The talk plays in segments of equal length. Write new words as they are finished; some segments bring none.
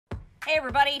Hey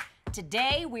everybody,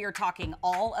 today we are talking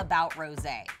all about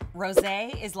Rosé.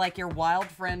 Rosé is like your wild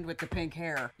friend with the pink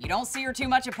hair. You don't see her too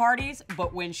much at parties,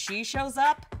 but when she shows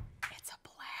up, it's a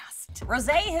blast.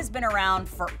 Rosé has been around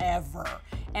forever,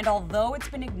 and although it's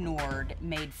been ignored,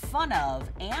 made fun of,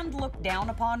 and looked down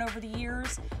upon over the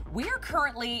years, we are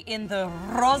currently in the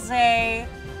Rosé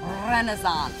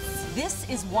Renaissance. This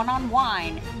is One on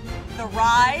Wine, the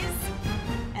rise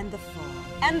and the fall,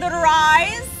 and the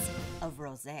rise of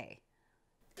Rosé.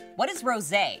 What is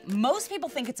rosé? Most people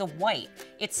think it's a white.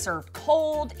 It's served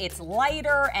cold, it's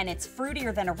lighter, and it's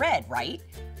fruitier than a red, right?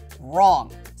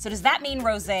 Wrong. So does that mean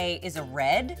rosé is a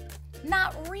red?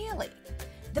 Not really.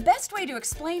 The best way to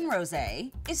explain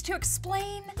rosé is to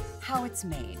explain how it's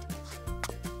made.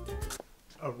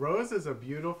 A rose is a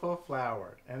beautiful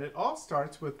flower, and it all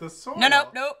starts with the soil. No.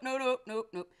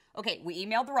 Okay, we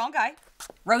emailed the wrong guy.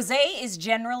 Rosé is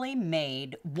generally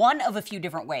made one of a few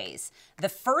different ways. The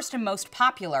first and most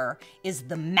popular is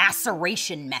the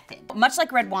maceration method. Much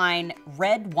like red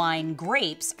wine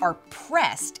grapes are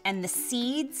pressed, and the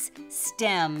seeds,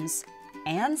 stems,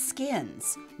 and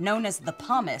skins, known as the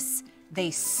pomace, they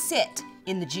sit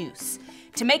in the juice.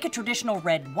 To make a traditional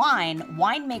red wine,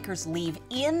 winemakers leave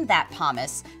in that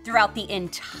pomace throughout the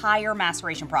entire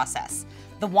maceration process.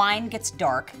 The wine gets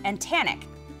dark and tannic.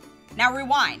 Now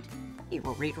rewind. When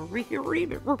they're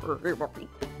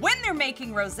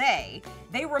making rosé,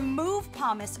 they remove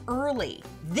pomace early.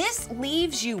 This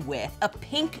leaves you with a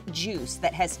pink juice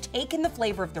that has taken the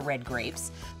flavor of the red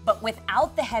grapes, but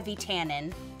without the heavy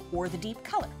tannin or the deep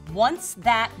color. Once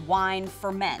that wine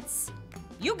ferments,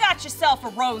 you got yourself a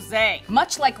rosé.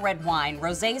 Much like red wine,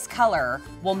 rosé's color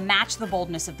will match the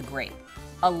boldness of the grape.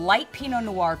 A light Pinot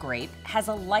Noir grape has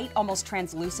a light, almost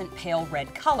translucent pale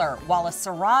red color, while a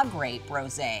Syrah grape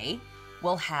rosé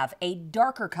will have a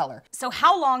darker color. So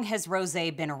how long has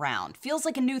rosé been around? Feels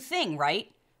like a new thing,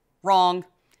 right? Wrong.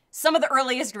 Some of the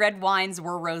earliest red wines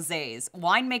were rosés.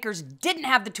 Winemakers didn't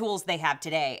have the tools they have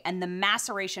today, and the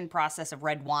maceration process of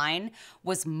red wine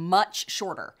was much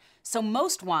shorter. So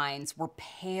most wines were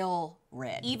pale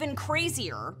red. Even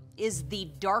crazier is the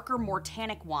darker, more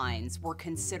tannic wines were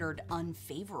considered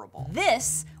unfavorable.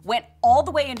 This went all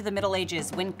the way into the Middle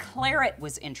Ages when claret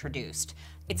was introduced.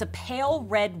 It's a pale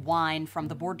red wine from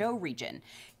the Bordeaux region.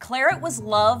 Claret was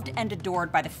loved and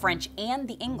adored by the French and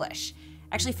the English.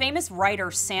 Actually, famous writer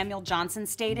Samuel Johnson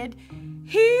stated,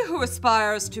 "He who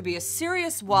aspires to be a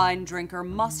serious wine drinker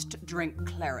must drink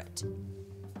claret."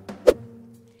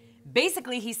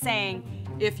 Basically, he's saying,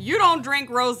 if you don't drink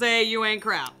rosé, you ain't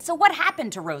crap. So what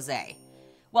happened to rosé?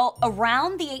 Well,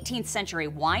 around the 18th century,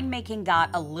 winemaking got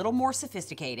a little more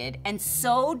sophisticated, and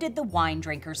so did the wine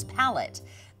drinker's palate.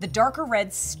 The darker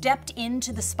reds stepped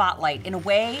into the spotlight in a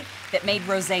way that made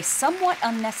rosé somewhat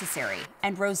unnecessary,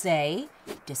 and rosé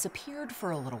disappeared for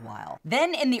a little while.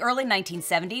 Then in the early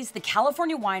 1970s, the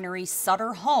California winery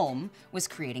Sutter Home was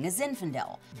creating a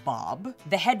Zinfandel. Bob,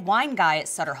 the head wine guy at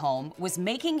Sutter Home, was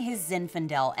making his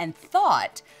Zinfandel and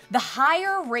thought the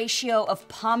higher ratio of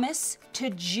pomace to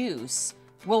juice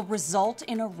will result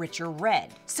in a richer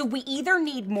red. So we either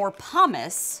need more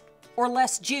pomace or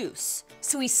less juice.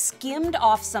 So he skimmed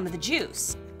off some of the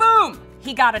juice. Boom!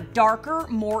 He got a darker,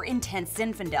 more intense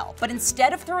Zinfandel. But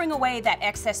instead of throwing away that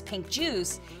excess pink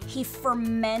juice, he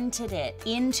fermented it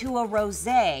into a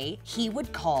rosé he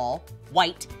would call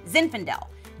white Zinfandel.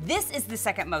 This is the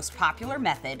second most popular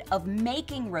method of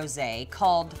making rosé,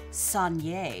 called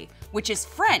saignée, which is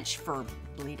French for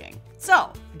bleeding.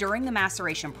 So, during the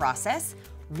maceration process,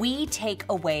 we take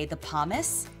away the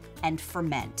pomace and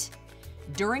ferment.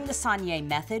 During the saignée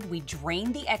method, we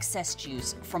drain the excess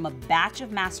juice from a batch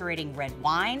of macerating red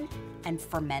wine and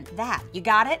ferment that. You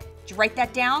got it? Did you write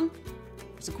that down?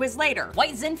 There's a quiz later.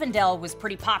 White Zinfandel was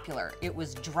pretty popular. It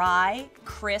was dry,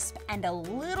 crisp, and a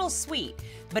little sweet,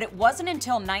 but it wasn't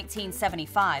until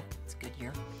 1975, it's a good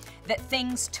year, that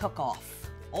things took off.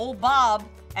 Old Bob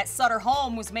at Sutter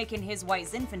Home was making his white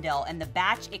Zinfandel, and the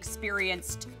batch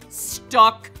experienced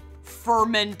stuck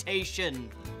fermentation.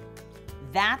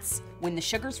 That's when the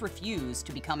sugars refuse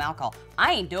to become alcohol.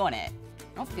 I ain't doing it.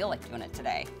 I don't feel like doing it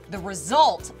today. The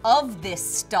result of this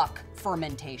stuck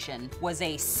fermentation was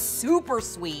a super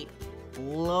sweet,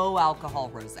 low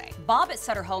alcohol rosé. Bob at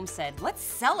Sutter Home said, let's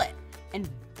sell it. And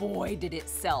boy, did it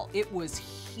sell. It was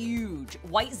huge.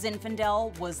 White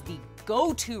Zinfandel was the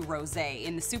go-to rosé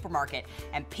in the supermarket,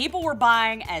 and people were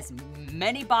buying as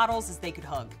many bottles as they could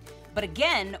hug. But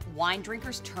again, wine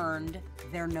drinkers turned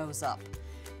their nose up.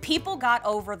 People got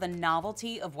over the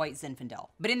novelty of white Zinfandel.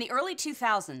 But in the early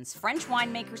 2000s, French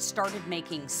winemakers started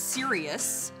making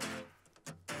serious,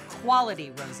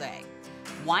 quality rosé.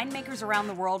 winemakers around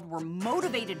the world were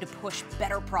motivated to push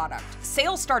better product.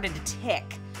 Sales started to tick.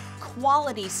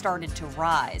 Quality started to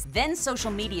rise. Then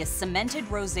social media cemented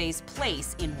Rosé's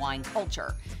place in wine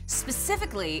culture,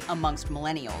 specifically amongst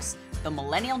millennials. The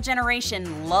millennial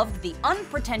generation loved the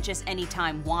unpretentious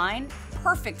anytime wine,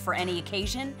 perfect for any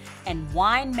occasion, and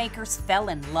winemakers fell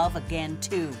in love again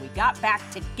too. We got back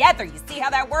together. You see how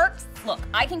that works? Look,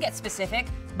 I can get specific,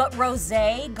 but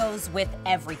Rosé goes with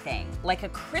everything. Like a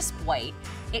crisp white,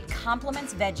 it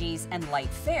complements veggies and light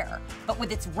fare. But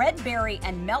with its red berry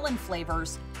and melon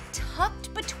flavors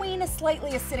tucked between a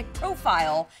slightly acidic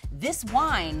profile, this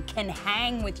wine can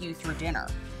hang with you through dinner.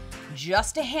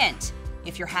 Just a hint,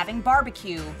 if you're having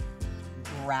barbecue,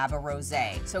 grab a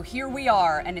Rosé. So here we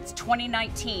are, and it's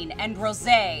 2019, and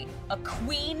Rosé, a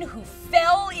queen who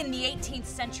fell in the 18th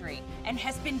century and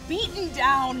has been beaten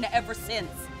down ever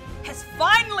since, has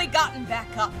finally gotten back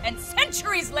up, and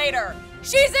centuries later,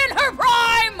 she's in her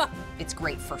prime! It's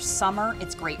great for summer,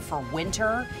 it's great for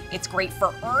winter, it's great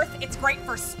for Earth, it's great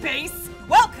for space.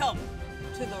 Welcome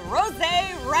to the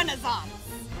Rosé Renaissance.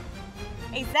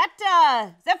 Hey, is that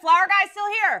flower guy still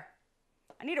here?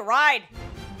 I need a ride.